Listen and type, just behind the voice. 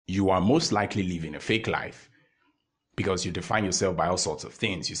you are most likely living a fake life because you define yourself by all sorts of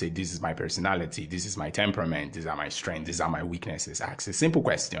things. You say, this is my personality, this is my temperament, these are my strengths, these are my weaknesses. Ask a simple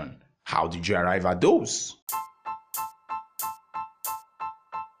question. How did you arrive at those?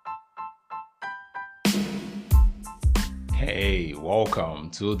 Hey, welcome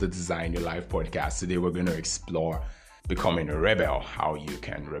to the Design Your Life podcast. Today we're going to explore becoming a rebel, how you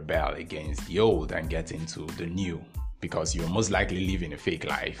can rebel against the old and get into the new, because you're most likely living a fake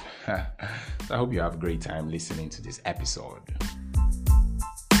life. So I hope you have a great time listening to this episode.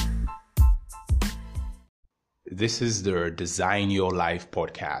 This is the Design Your Life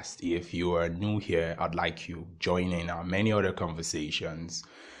podcast. If you are new here, I'd like you to join in our many other conversations.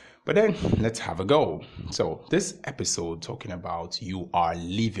 But then let's have a go. So this episode talking about you are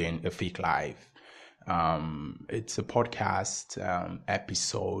living a fake life. It's a podcast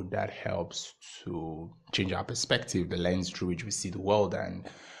episode that helps to change our perspective, the lens through which we see the world, and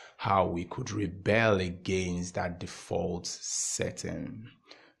how we could rebel against that default setting.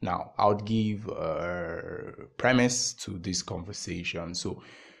 Now, I would give a premise to this conversation. So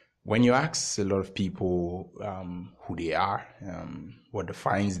when you ask a lot of people who they are, what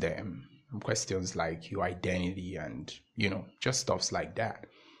defines them, questions like your identity and, just stuffs like that.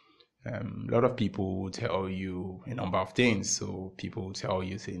 A lot of people will tell you a number of things. So people will tell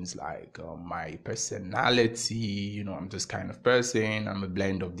you things like my personality, I'm this kind of person, I'm a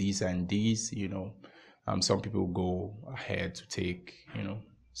blend of these and these, some people go ahead to take,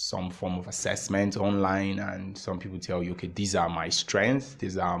 some form of assessment online, and some people tell you, okay, these are my strengths,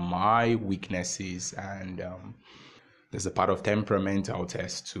 these are my weaknesses, and there's a part of temperamental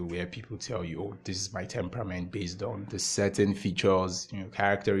test too, where people tell you, oh, this is my temperament based on the certain features,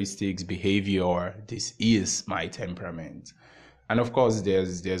 characteristics, behavior. This is my temperament. And of course,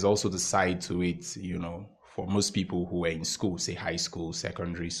 there's also the side to it, for most people who are in school, say high school,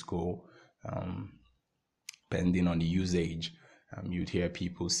 secondary school, depending on the usage. You'd hear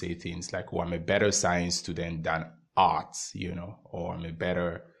people say things like, oh, I'm a better science student than arts, or I'm a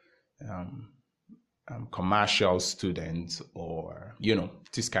better commercial student, or,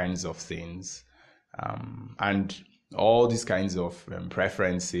 these kinds of things. And all these kinds of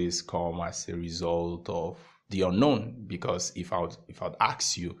preferences come as a result of the unknown, because if I'd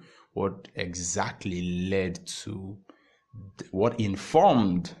ask you what exactly led to, what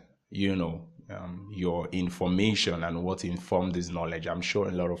informed, your information and what informed this knowledge, I'm sure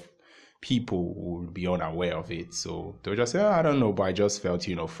a lot of people will be unaware of it. So they'll just say, oh, I don't know, but I just felt,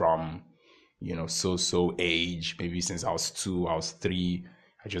 from, so age, maybe since I was 2, I was 3,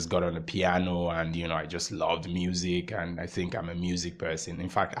 I just got on the piano and, I just loved music, and I think I'm a music person. In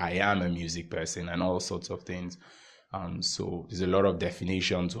fact, I am a music person, and all sorts of things. So there's a lot of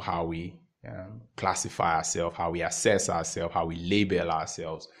definition to how we classify ourselves, how we assess ourselves, how we label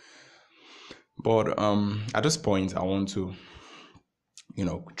ourselves. But at this point, I want to,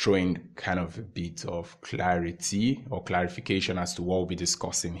 throw in kind of a bit of clarity or clarification as to what we'll be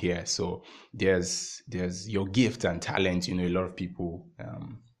discussing here. So there's your gift and talent. A lot of people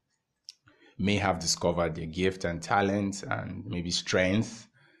may have discovered their gift and talent and maybe strength.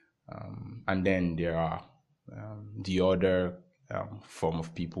 And then there are the other form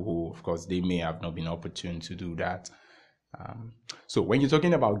of people who, of course, they may have not been opportune to do that. So when you're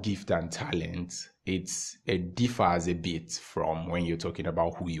talking about gift and talent, it differs a bit from when you're talking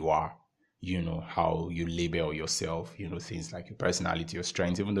about who you are, how you label yourself, things like your personality, your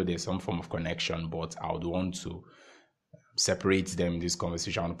strengths, even though there's some form of connection, but I would want to separate them in this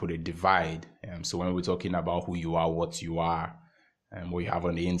conversation and put a divide. So when we're talking about who you are, what you are, and what you have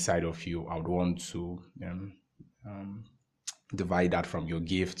on the inside of you, I would want to divide that from your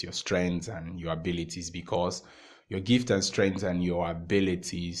gift, your strengths, and your abilities, because your gift and strengths and your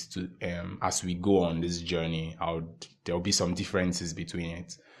abilities to, as we go on this journey, there'll be some differences between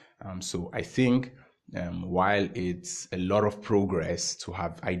it. So I think while it's a lot of progress to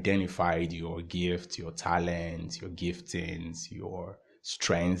have identified your gift, your talent, your giftings, your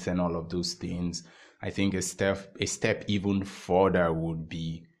strength, and all of those things, I think a step even further would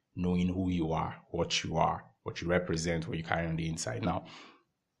be knowing who you are, what you represent, what you carry on the inside. Now,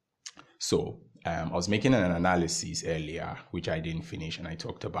 so I was making an analysis earlier, which I didn't finish, and I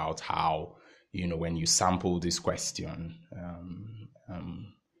talked about how, when you sample this question,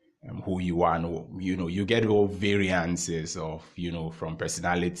 who you are, and, you get all variances of, from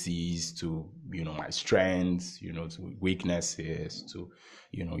personalities to, my strengths, to weaknesses, to,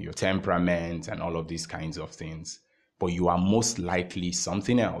 your temperament and all of these kinds of things. But you are most likely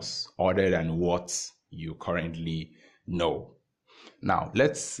something else other than what you currently know. Now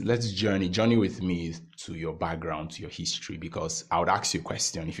let's journey with me to your background, to your history, because I would ask you a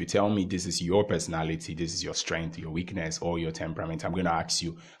question. If you tell me this is your personality, this is your strength, your weakness, or your temperament, I'm going to ask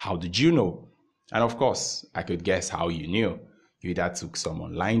you, how did you know? And of course, I could guess how you knew. You either took some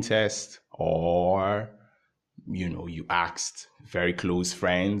online test, or you asked very close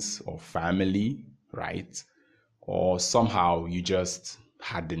friends or family, right? Or somehow you just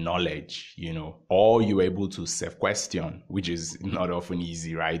had the knowledge, or you were able to self-question, which is not often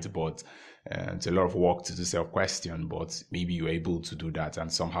easy, right? But it's a lot of work to do self-question, but maybe you were able to do that,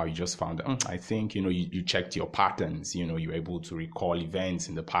 and somehow you just found, I think, you checked your patterns, you were able to recall events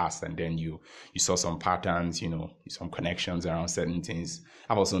in the past, and then you saw some patterns, some connections around certain things.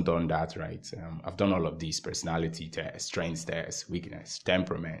 I've also done that, right? I've done all of these personality tests, strengths tests, weakness,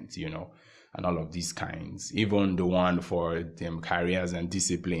 temperament, and all of these kinds. Even the one for careers and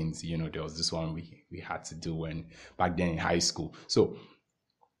disciplines, there was this one we had to do back then in high school. So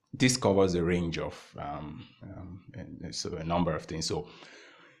this covers a range of so a number of things. So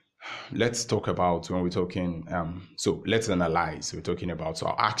let's talk about, when we're talking, so let's analyze. We're talking about, so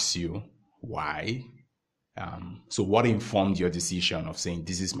I'll ask you why. So what informed your decision of saying,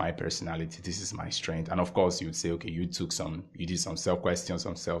 this is my personality, this is my strength? And of course, you would say, okay, you did some self-questions,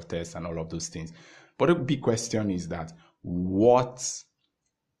 some self-tests, and all of those things. But a big question is that what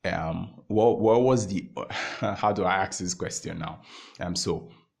was the, how do I ask this question now?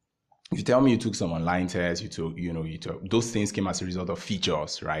 So you tell me you took some online tests, you took, those things came as a result of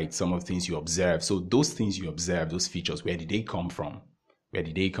features, right? Some of the things you observe. So those things you observe, those features, where did they come from?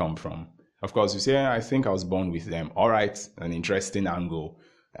 Of course, you say, I think I was born with them. All right, an interesting angle.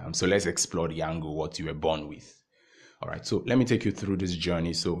 So let's explore the angle, what you were born with. All right, so let me take you through this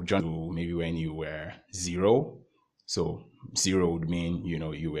journey. So maybe when you were 0. So 0 would mean,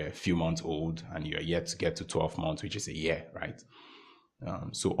 you were a few months old and you're yet to get to 12 months, which is a year, right?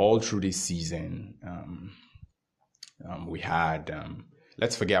 So all through this season, we had,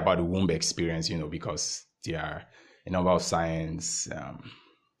 let's forget about the womb experience, because there are a number of science,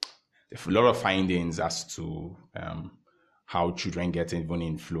 a lot of findings as to how children get even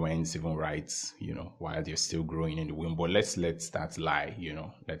influence, even rights, while they're still growing in the womb. But let's let that lie,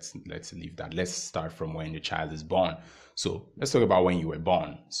 let's leave that. Let's start from when the child is born. So let's talk about when you were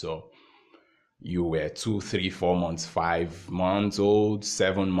born. So you were 2, 3, 4 months, 5 months old,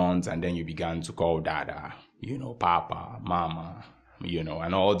 7 months, and then you began to call Dada, Papa, Mama,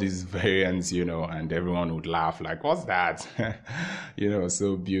 and all these variants, and everyone would laugh like, what's that?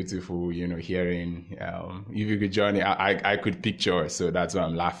 So beautiful, hearing, if you could join it, I could picture, so that's why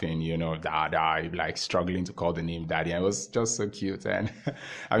I'm laughing, Dada, like struggling to call the name Daddy. And it was just so cute. And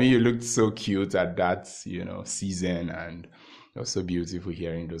I mean, you looked so cute at that, season, and it was so beautiful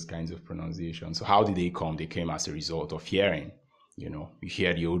hearing those kinds of pronunciations. So how did they come? They came as a result of hearing. You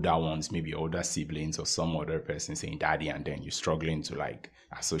hear the older ones, maybe older siblings or some other person saying daddy, and then you're struggling to like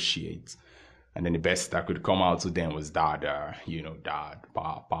associate. And then the best that could come out to them was dada, dad,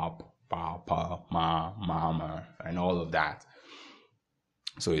 papa, ma, mama, and all of that.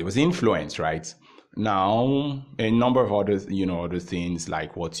 So it was influence, right? Now, a number of other things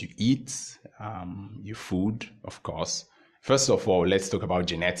like what you eat, your food, of course. First of all, let's talk about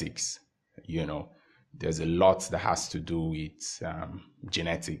genetics, There's a lot that has to do with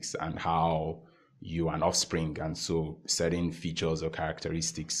genetics and how you are an offspring, and so certain features or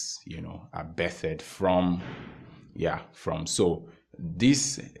characteristics, are birthed from. So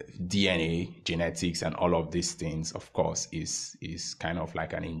this DNA, genetics, and all of these things, of course, is kind of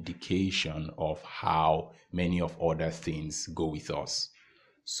like an indication of how many of other things go with us.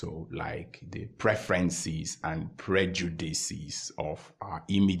 So like the preferences and prejudices of our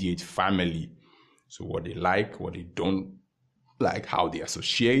immediate family. So what they like, what they don't like, how they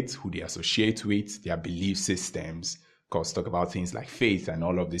associate, who they associate with, their belief systems. Of course, talk about things like faith and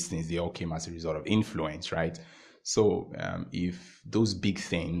all of these things, they all came as a result of influence, right? So if those big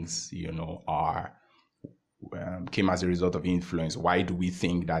things, came as a result of influence, why do we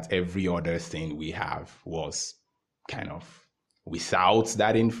think that every other thing we have was kind of without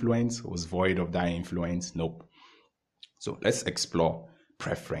that influence, was void of that influence? Nope. So let's explore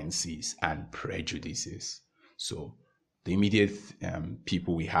preferences and prejudices. So the immediate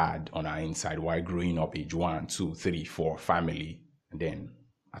people we had on our inside while growing up, age 1, 2, 3, 4, family, and then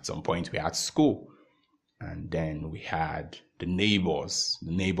at some point we had school, and then we had the neighbors,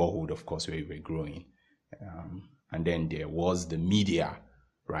 the neighborhood, of course, where we were growing, and then there was the media,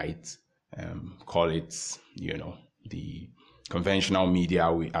 right? Call it, the conventional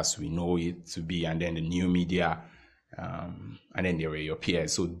media as we know it to be, and then the new media. And then there were your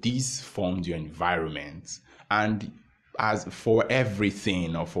peers. So these formed your environment. And as for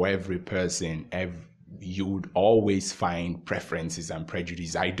everything or for every person, you would always find preferences and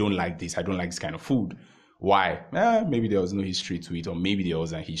prejudice. I don't like this. I don't like this kind of food. Why? Maybe there was no history to it, or maybe there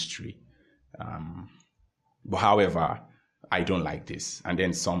was a history. But however, I don't like this. And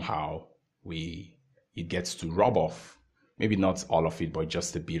then somehow it gets to rub off. Maybe not all of it, but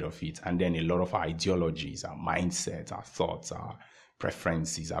just a bit of it. And then a lot of our ideologies, our mindsets, our thoughts, our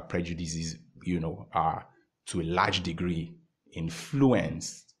preferences, our prejudices, are to a large degree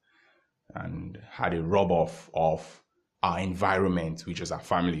influenced and had a rub off of our environment, which is our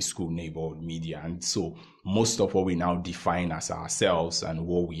family, school, neighborhood, media. And so most of what we now define as ourselves and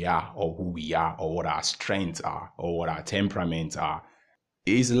what we are or who we are or what our strengths are or what our temperaments are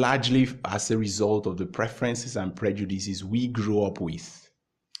is largely as a result of the preferences and prejudices we grew up with.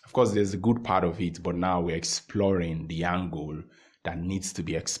 Of course, there's a good part of it, but now we're exploring the angle that needs to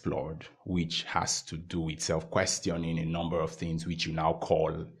be explored, which has to do with self-questioning a number of things which you now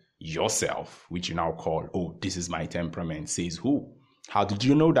call yourself, which you now call, oh, this is my temperament. Says who? How did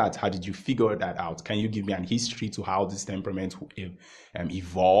you know that? How did you figure that out? Can you give me an history to how this temperament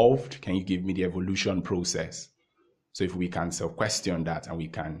evolved? Can you give me the evolution process? So if we can self-question that and we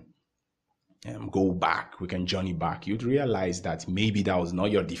can go back, we can journey back, you'd realize that maybe that was not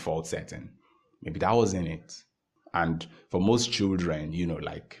your default setting. Maybe that wasn't it. And for most children,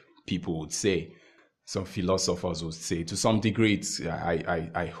 like people would say, some philosophers would say, to some degree,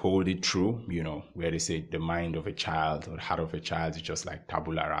 I hold it true, where they say the mind of a child or the heart of a child is just like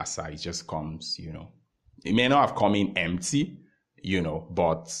tabula rasa. It just comes, it may not have come in empty,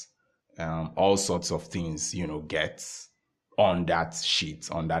 but all sorts of things, get on that sheet,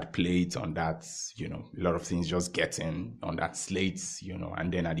 on that plate, on that, a lot of things just get in on that slate,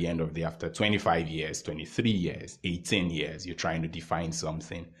 and then at the end of the day, after 25 years, 23 years, 18 years, you're trying to define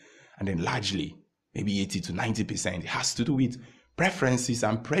something. And then largely, maybe 80 to 90%, it has to do with preferences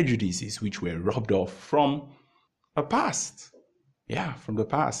and prejudices which were rubbed off from a past. Yeah, from the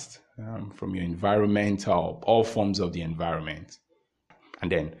past, from your environmental, all forms of the environment.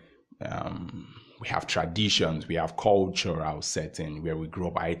 And then we have traditions, we have cultural setting where we grow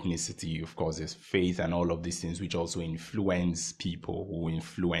up, ethnicity, of course, there's faith and all of these things which also influence people who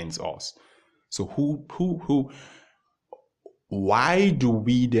influence us. So why do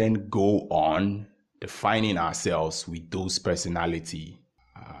we then go on defining ourselves with those personality?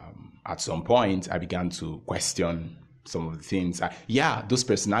 At some point, I began to question some of the things. Those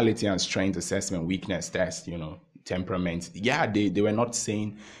personality and strength assessment, weakness test, temperament. They were not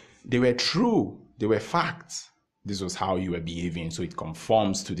saying, they were true. They were facts. This was how you were behaving. So it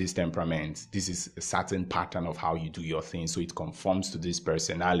conforms to this temperament. This is a certain pattern of how you do your things. So it conforms to this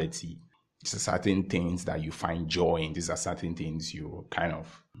personality. These are certain things that you find joy in. These are certain things you kind of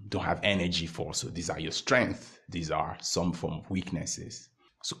don't have energy for. So these are your strengths. These are some form of weaknesses.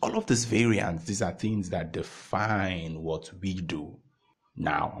 So all of this variance, these are things that define what we do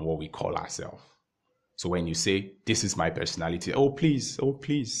now and what we call ourselves. So when you say, this is my personality, oh, please,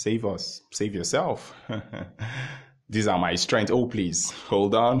 save us, save yourself. These are my strengths. Oh, please,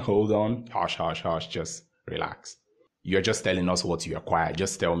 hold on, hush, just relax. You're just telling us what you acquire.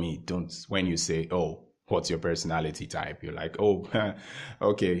 Just tell me, when you say, oh, what's your personality type? You're like, oh,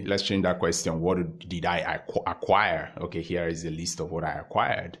 okay, let's change that question. What did I acquire? Okay, here is a list of what I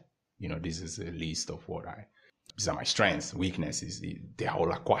acquired. This is a list of these are my strengths, weaknesses. They're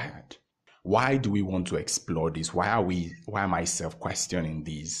all acquired. Why do we want to explore this? Why am I self-questioning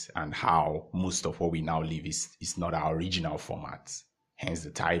this, and how most of what we now live is not our original format? Hence the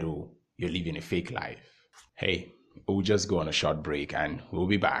title, You're Living a Fake Life. Hey, we'll just go on a short break and we'll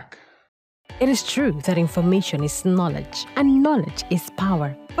be back. It is true that information is knowledge and knowledge is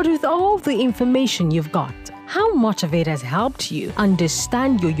power. But with all the information you've got, how much of it has helped you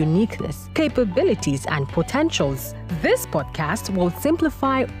understand your uniqueness, capabilities, and potentials? This podcast will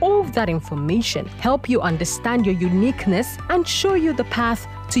simplify all of that information, help you understand your uniqueness, and show you the path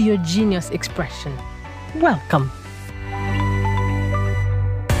to your genius expression. Welcome.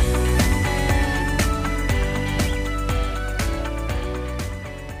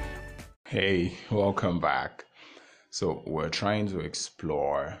 Hey, welcome back. So we're trying to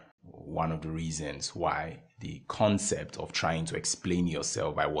explore one of the reasons why the concept of trying to explain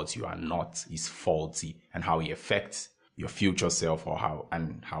yourself by what you are not is faulty, and how it affects your future self, or how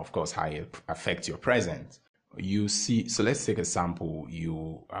of course how it affects your present. You see, so let's take a sample.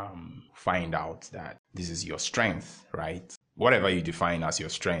 You find out that this is your strength, right? Whatever you define as your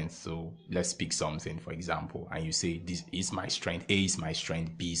strength. So let's pick something, for example, and you say, this is my strength. A is my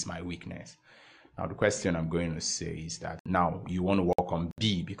strength. B is my weakness. Now, the question I'm going to say is that now you want to work on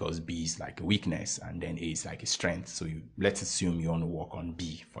B because B is like a weakness and then A is like a strength. So let's assume you want to work on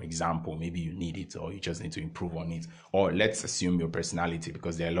B. For example, maybe you need it or you just need to improve on it. Or let's assume your personality,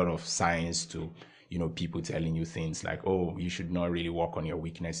 because there are a lot of science to, people telling you things like, oh, you should not really work on your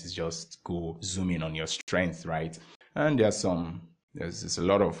weaknesses, just go zoom in on your strength, right? And there's a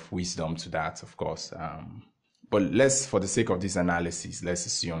lot of wisdom to that, of course. But for the sake of this analysis, let's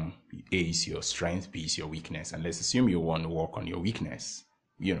assume A is your strength, B is your weakness, and let's assume you want to work on your weakness.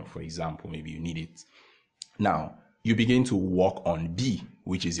 For example, maybe you need it. Now, you begin to work on B,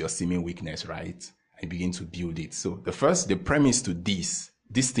 which is your seeming weakness, right? And begin to build it. So the premise to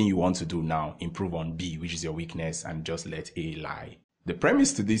this thing you want to do now, improve on B, which is your weakness, and just let A lie. The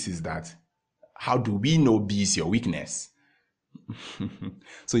premise to this is that, how do we know B is your weakness?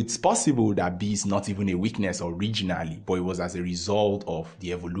 So it's possible that B is not even a weakness originally, but it was as a result of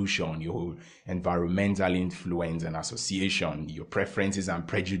the evolution, your environmental influence and association, your preferences and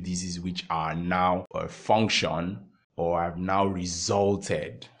prejudices, which are now a function or have now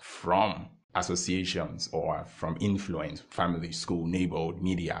resulted from associations or from influence, family, school, neighborhood,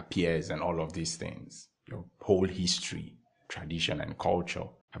 media, peers, and all of these things. Your whole history, tradition, and culture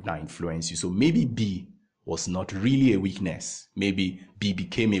have now influenced you. So maybe B was not really a weakness. Maybe B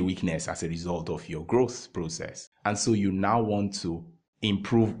became a weakness as a result of your growth process. And so you now want to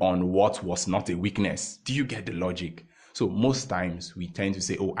improve on what was not a weakness. Do you get the logic? So most times we tend to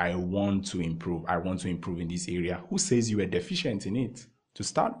say, oh, I want to improve. I want to improve in this area. Who says you were deficient in it to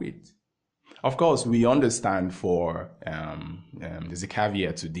start with? Of course, we understand there's a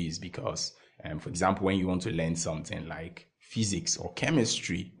caveat to this because, for example, when you want to learn something like physics or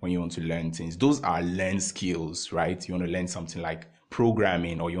chemistry, when you want to learn things, those are learned skills, right? You want to learn something like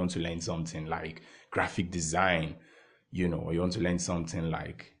programming, or you want to learn something like graphic design, or you want to learn something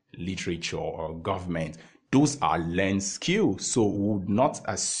like literature or government. Those are learned skills. So we would not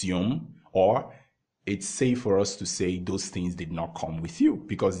assume, or it's safe for us to say those things did not come with you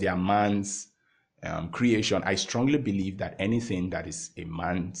because they are man's creation. I strongly believe that anything that is a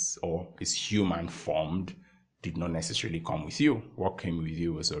man's or is human formed did not necessarily come with you. What came with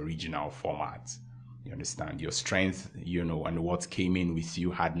you was original format. You understand? Your strength, and what came in with you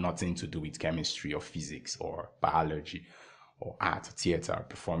had nothing to do with chemistry or physics or biology or art, theater,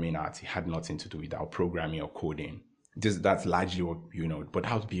 performing arts. It had nothing to do with our programming or coding. That's largely what, but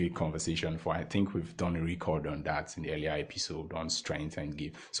that would be a conversation for, I think we've done a record on that in the earlier episode on strength and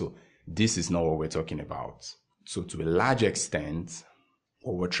gift. So this is not what we're talking about. So to a large extent,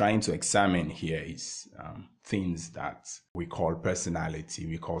 what we're trying to examine here is things that we call personality,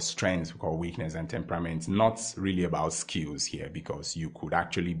 we call strengths, we call weakness and temperament, not really about skills here, because you could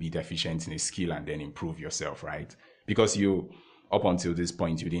actually be deficient in a skill and then improve yourself, right? Because up until this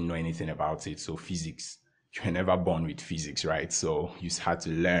point, you didn't know anything about it. So physics, you were never born with physics, right? So you had to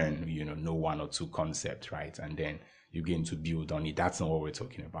learn, know one or two concepts, right? And then you begin to build on it. That's not what we're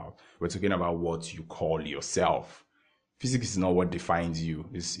talking about. We're talking about what you call yourself. Physics is not what defines you.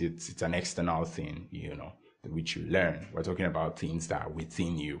 It's an external thing, which you learn. We're talking about things that are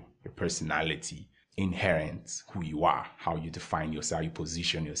within you, your personality, inherent, who you are, how you define yourself, how you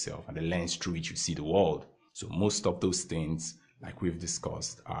position yourself, and the lens through which you see the world. So most of those things, like we've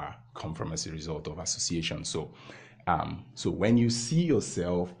discussed, come from as a result of association. So when you see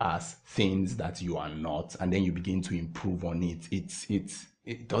yourself as things that you are not, and then you begin to improve on it,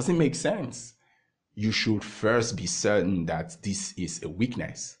 it doesn't make sense. You should first be certain that this is a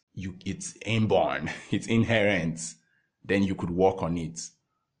weakness. It's inborn, it's inherent. Then you could work on it.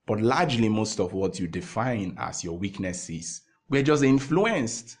 But largely, most of what you define as your weaknesses were just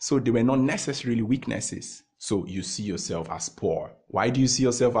influenced. So they were not necessarily weaknesses. So you see yourself as poor. Why do you see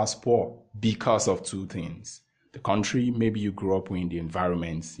yourself as poor? Because of two things. The country, maybe you grew up in the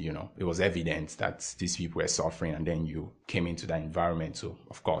environment, it was evident that these people were suffering, and then you came into that environment. So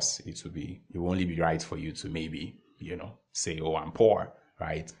of course it will only be right for you to maybe, say, oh, I'm poor,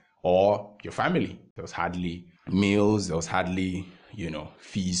 right? Or your family, there was hardly meals, there was hardly,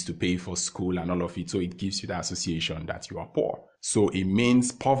 fees to pay for school and all of it. So it gives you the association that you are poor. So it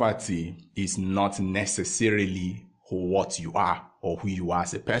means poverty is not necessarily what you are or who you are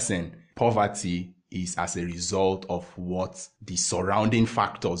as a person. Poverty is as a result of what the surrounding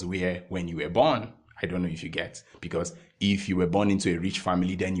factors were when you were born. I don't know if you get, because if you were born into a rich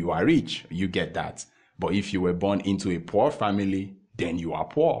family, then you are rich. You get that. But if you were born into a poor family, then you are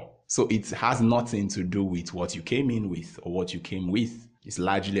poor. So it has nothing to do with what you came in with or what you came with. It's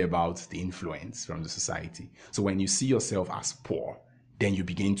largely about the influence from the society. So when you see yourself as poor, then you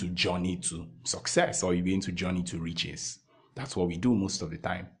begin to journey to success, or you begin to journey to riches. That's what we do most of the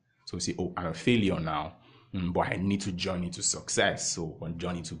time. So we say, oh, I'm a failure now, but I need to journey to success. So on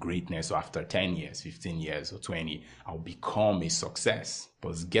journey to greatness, so after 10 years, 15 years, or 20, I'll become a success.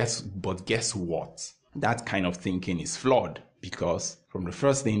 But guess what? That kind of thinking is flawed, because from the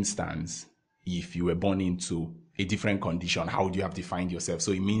first instance, if you were born into a different condition, how do you have defined yourself?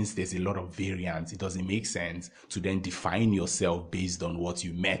 So it means there's a lot of variance. It doesn't make sense to then define yourself based on what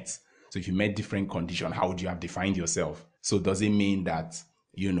you met. So if you met different condition, how would you have defined yourself? So does it mean that,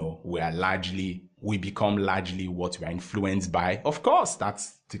 we become largely what we are influenced by? Of course,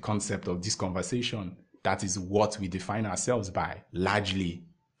 that's the concept of this conversation. That is what we define ourselves by, largely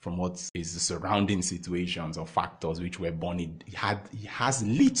from what is the surrounding situations or factors which we're born in. It has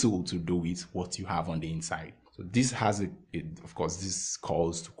little to do with what you have on the inside. So this of course, this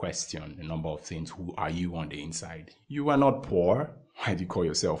calls to question a number of things. Who are you on the inside? You are not poor. Why do you call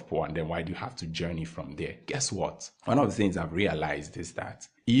yourself poor? And then why do you have to journey from there? Guess what? One of the things I've realized is that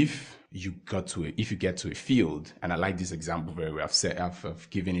if you get to a field, and I like this example very well, I've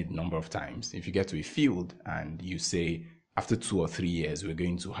given it a number of times. If you get to a field and you say, after 2 or 3 years, we're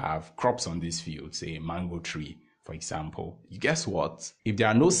going to have crops on this field, say a mango tree, for example. Guess what? If there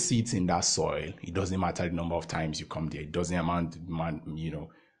are no seeds in that soil, it doesn't matter the number of times you come there. It doesn't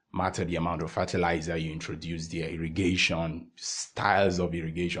matter the amount of fertilizer you introduce there, irrigation, styles of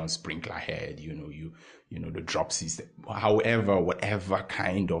irrigation, sprinkler head, the drop system. However, whatever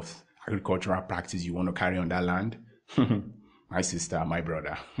kind of agricultural practice you want to carry on that land, my sister, my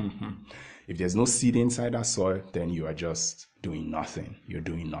brother, if there's no seed inside that soil, then you are just doing nothing. You're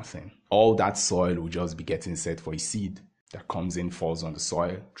doing nothing. All that soil will just be getting set for a seed that comes in, falls on the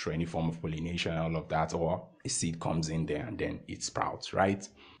soil through any form of pollination and all of that, or a seed comes in there and then it sprouts, right?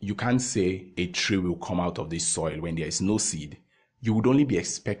 You can't say a tree will come out of this soil when there is no seed. You would only be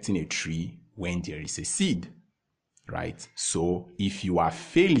expecting a tree when there is a seed, right? So if you are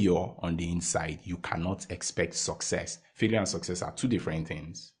failure on the inside, you cannot expect success. Failure and success are two different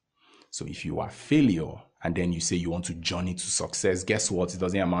things. So if you are failure and then you say you want to journey to success, guess what? It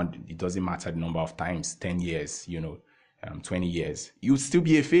doesn't matter the number of times, 10 years, 20 years. You would still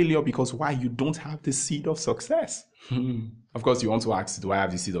be a failure, because why? You don't have the seed of success. Of course, you want to ask, do I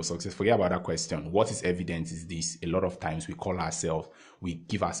have the seed of success? Forget about that question. What is evident is this. A lot of times we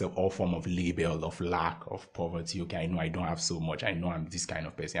give ourselves all form of label of lack, of poverty. Okay, I know I don't have so much. I know I'm this kind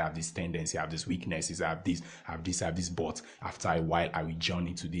of person. I have this tendency, I have these weaknesses, I have this, but after a while, I will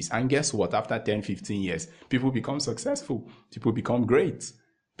journey to this. And guess what? After 10, 15 years, people become successful. People become great.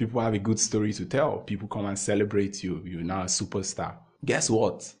 People have a good story to tell. People come and celebrate you. You're now a superstar. Guess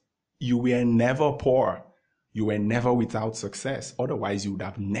what? You were never poor. You were never without success. Otherwise, you would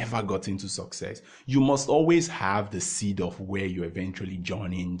have never gotten to success. You must always have the seed of where you eventually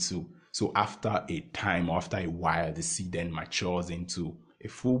journey into. So after a time, or after a while, the seed then matures into a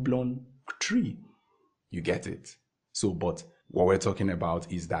full-blown tree. You get it? So, but what we're talking about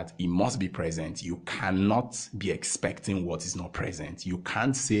is that it must be present. You cannot be expecting what is not present. You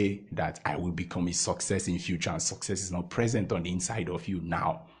can't say that I will become a success in future and success is not present on the inside of you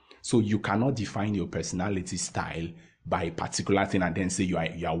now. So you cannot define your personality style by a particular thing and then say you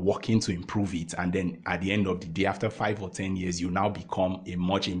are working to improve it. And then at the end of the day, after 5 or 10 years, you now become a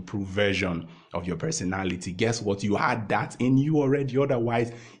much improved version of your personality. Guess what? You had that in you already.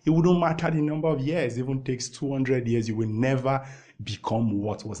 Otherwise, it wouldn't matter the number of years. It even takes 200 years. You will never become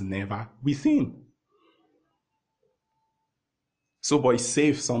what was never within. So, but it's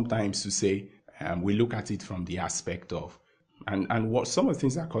safe sometimes to say, we look at it from the aspect of, and what some of the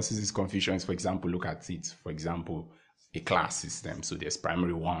things that causes this confusion is, for example, look at it, for example, a class system. So there's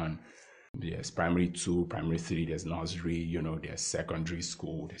primary 1, there's primary 2, primary 3, there's nursery, there's secondary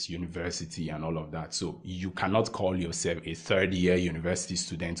school, there's university and all of that. So you cannot call yourself a third-year university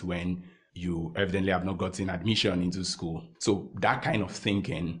student when you evidently have not gotten admission into school. So that kind of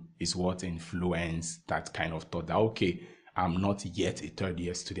thinking is what influenced that kind of thought that, okay, I'm not yet a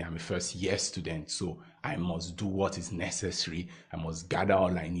third-year student, I'm a first-year student, so I must do what is necessary. I must gather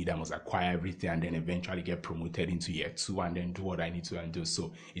all I need. I must acquire everything and then eventually get promoted into year 2 and then do what I need to and do.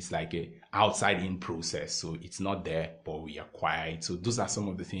 So it's like a outside-in process. So it's not there, but we acquire it. So those are some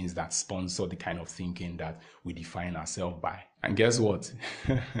of the things that sponsor the kind of thinking that we define ourselves by. And guess what?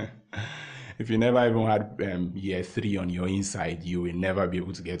 If you never even had year 3 on your inside, you will never be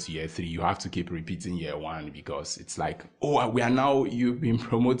able to get to year 3. You have to keep repeating year 1 because it's like, you've been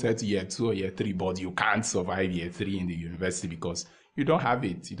promoted to year 2 or year 3, but you can't survive year 3 in the university because you don't have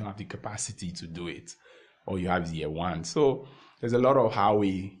it. You don't have the capacity to do it. Or you have year 1. So there's a lot of how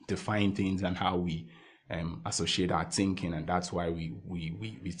we define things and how we associate our thinking. And that's why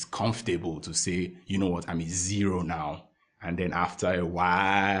it's comfortable to say, you know what, I'm a 0 now. And then after a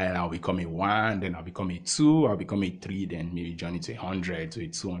while, I'll become a 1, then I'll become a 2, I'll become a 3, then maybe journey to 100, to a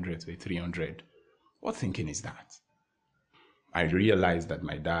 200, to a 300. What thinking is that? I realized that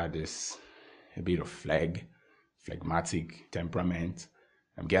my dad is a bit of phlegmatic temperament.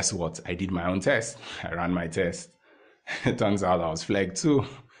 And guess what? I did my own test. I ran my test. It turns out I was phleg too.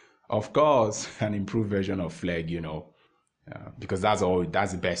 Of course, an improved version of phleg, because that's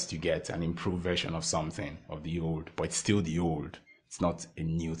the best you get, an improved version of something, of the old, but it's still the old. It's not a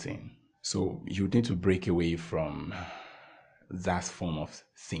new thing. So you need to break away from that form of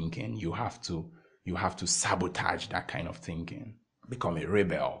thinking. You have to sabotage that kind of thinking. Become a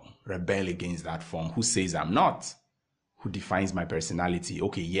rebel against that form. Who says I'm not? Who defines my personality?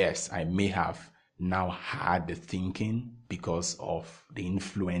 Okay, yes, I may have now had the thinking because of the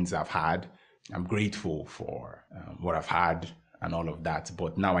influence I've had. I'm grateful for what I've had and all of that.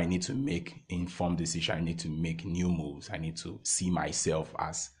 But now I need to make informed decisions. I need to make new moves. I need to see myself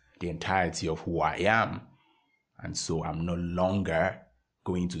as the entirety of who I am. And so I'm no longer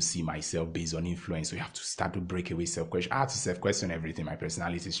going to see myself based on influence. So you have to start to break away self-question. I had to self-question everything, my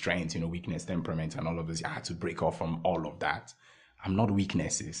personality, strength, weakness, temperament, and all of this. I had to break off from all of that. I'm not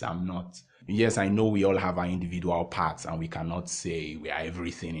weaknesses. I'm not. Yes, I know we all have our individual parts and we cannot say we are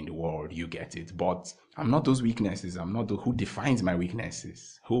everything in the world. You get it. But I'm not those weaknesses. I'm not who defines my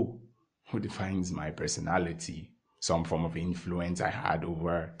weaknesses. Who defines my personality? Some form of influence I had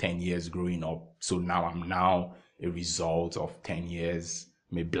over 10 years growing up. So now I'm now a result of 10 years,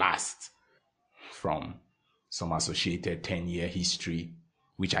 may blast from some associated 10-year history,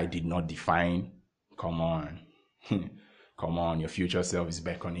 which I did not define. Come on. Come on, your future self is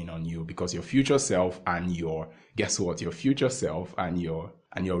beckoning on you, because your future self and your future self and your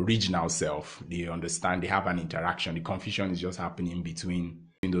original self, they understand, they have an interaction. The confusion is just happening between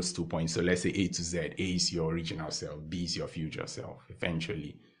those 2 points. So let's say A to Z. A is your original self, B is your future self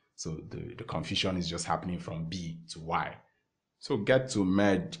eventually. So the confusion is just happening from B to Y. So get to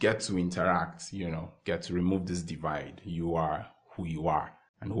merge, get to interact, get to remove this divide. You are who you are.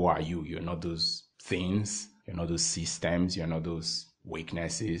 And who are you? You're not those things. You're not those systems. You're not those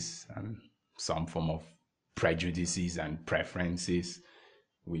weaknesses and some form of prejudices and preferences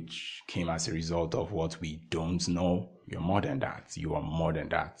which came as a result of what we don't know. You're more than that. You are more than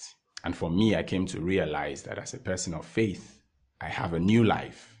that. And for me, I came to realize that as a person of faith, I have a new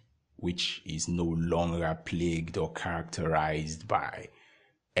life, which is no longer plagued or characterized by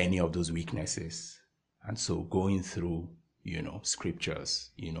any of those weaknesses. And so going through,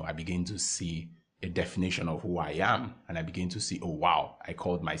 scriptures, I begin to see a definition of who I am. And I begin to see, oh, wow, I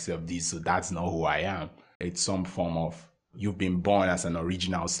called myself this, so that's not who I am. It's some form of, you've been born as an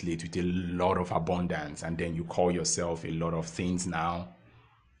original slate with a lot of abundance, and then you call yourself a lot of things now.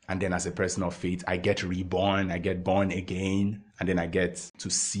 And then as a person of faith, I get reborn, I get born again, and then I get to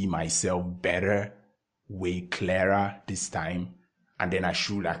see myself better, way clearer this time. And then I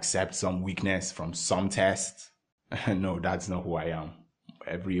should accept some weakness from some test. No, that's not who I am.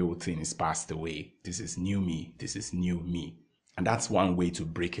 Every old thing is passed away. This is new me. This is new me. And that's one way to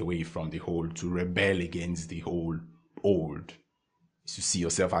break away from the old, to rebel against the whole old, is to see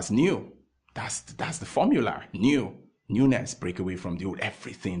yourself as new. That's the formula. Newness, break away from the old,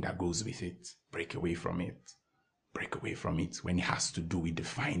 everything that goes with it. Break away from it. Break away from it. When it has to do with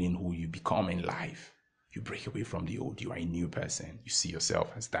defining who you become in life, you break away from the old. You are a new person. You see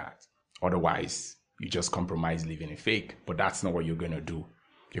yourself as that. Otherwise, you just compromise living a fake. But that's not what you're going to do.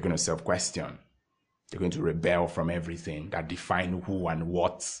 You're going to self-question. You're going to rebel from everything that define who and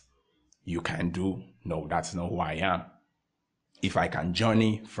what you can do. No, that's not who I am. If I can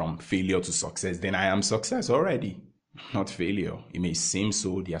journey from failure to success, then I am success already. Not failure. It may seem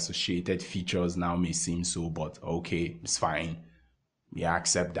so. The associated features now may seem so, but okay, it's fine. Yeah,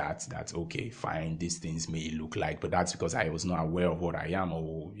 accept that. That's okay, fine. These things may look like, but that's because I was not aware of what I am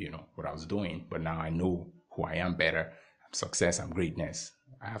or, what I was doing. But now I know who I am better. I'm success. I'm greatness.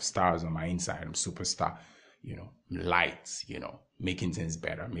 I have stars on my inside. I'm superstar. Lights, making things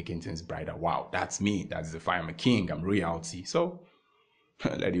better, making things brighter. Wow, that's me. That's if I'm a king. I'm royalty. So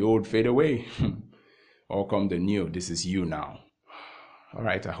let the old fade away. All come the new. This is you now. All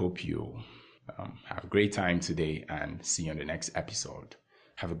right. I hope you have a great time today and see you on the next episode.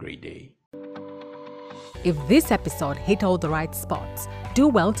 Have a great day. If this episode hit all the right spots, do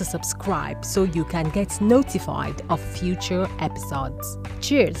well to subscribe so you can get notified of future episodes.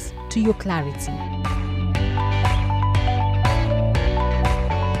 Cheers to your clarity.